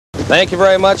Thank you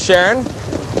very much, Sharon.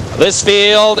 This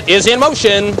field is in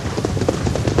motion.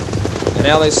 And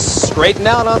now they straighten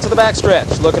out onto the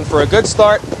backstretch, looking for a good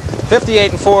start.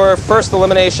 58-4, first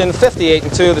elimination.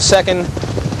 58-2, the second.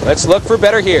 Let's look for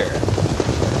better here.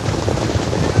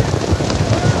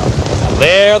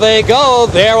 There they go.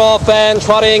 They're off and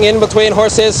trotting in between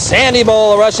horses. Sandy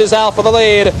Bowl rushes out for the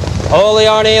lead. Holy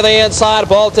Arnie the inside.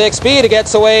 Baltic Speedy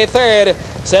gets away third.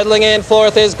 Settling in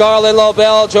fourth is Garland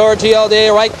Lobel. Giorgio D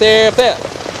right there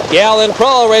fifth. Gallon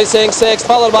Pro racing sixth,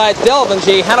 followed by Delvin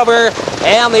G. Hanover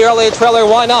and the early trailer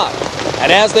Why Not.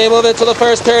 And as they move into the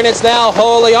first turn, it's now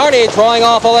Holy Arnie drawing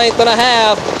off a length and a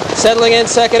half. Settling in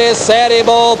second is Sandy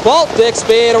Bowl. Baltic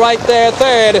Speed right there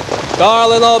third.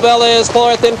 Garland Lobel is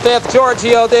fourth and fifth.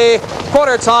 Giorgio D.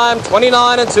 Quarter time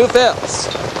 29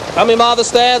 2/5. Coming by the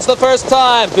stands the first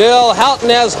time, Bill Houghton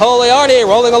has Holy Arnie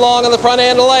rolling along in the front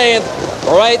end lane.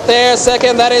 Right there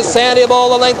second, that is Sandy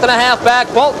Bowl, a length and a half back.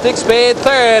 Baltic Speed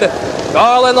third.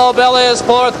 Garland Lobel is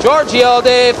fourth. Giorgio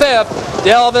D. fifth.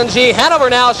 Delvin G. Hanover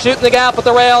now shooting the gap at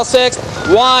the rail sixth.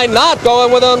 Why Not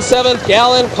going with him seventh.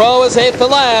 Gallon Pro is eighth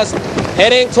and last.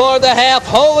 Heading toward the half,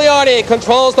 Holy Arnie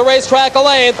controls the racetrack a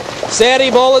length.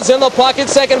 Sandy Bowl is in the pocket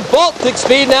second. Baltic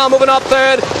Speed now moving up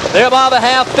third. There by the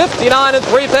half, 59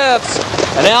 3/5.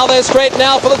 And now they straighten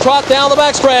out for the trot down the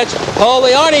backstretch.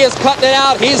 Holy Arnie is cutting it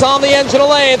out. He's on the engine a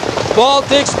length.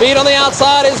 Baltic Speed on the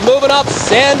outside is moving up.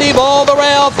 Sandy Bowl the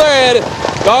rail third.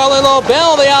 Garland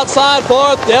Lobel the outside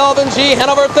fourth. Delvin G.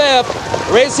 Hanover fifth.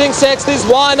 Racing sixth is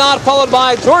Why Not, followed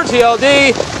by Giorgio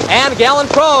D. and Gallon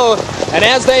Pro. And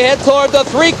as they head toward the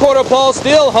three-quarter pole,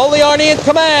 still Holy Arnie in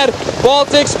command.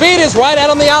 Baltic Speed is right out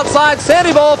on the outside.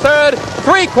 Sandy Bowl third.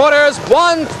 Three quarters,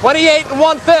 1:28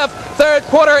 1/5. Third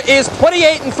quarter is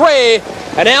 28 3.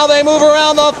 And now they move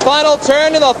around the final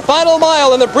turn in the final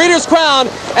mile in the Breeders' Crown.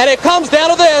 And it comes down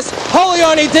to this. Holy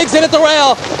Arnie digs in at the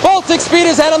rail. Baltic Speed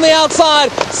is out on the outside.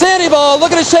 Sandy Bowl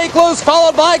looking to shake loose,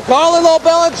 followed by Garland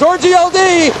Lobel and Giorgio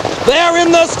D. They're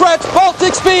in the stretch.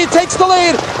 Baltic Speed takes the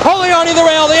lead. Holy Arnie the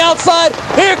rail, the outside.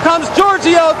 Here comes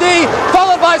Giorgio D,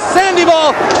 followed by Sandy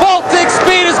Bowl. Baltic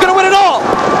Speed is going to win it all.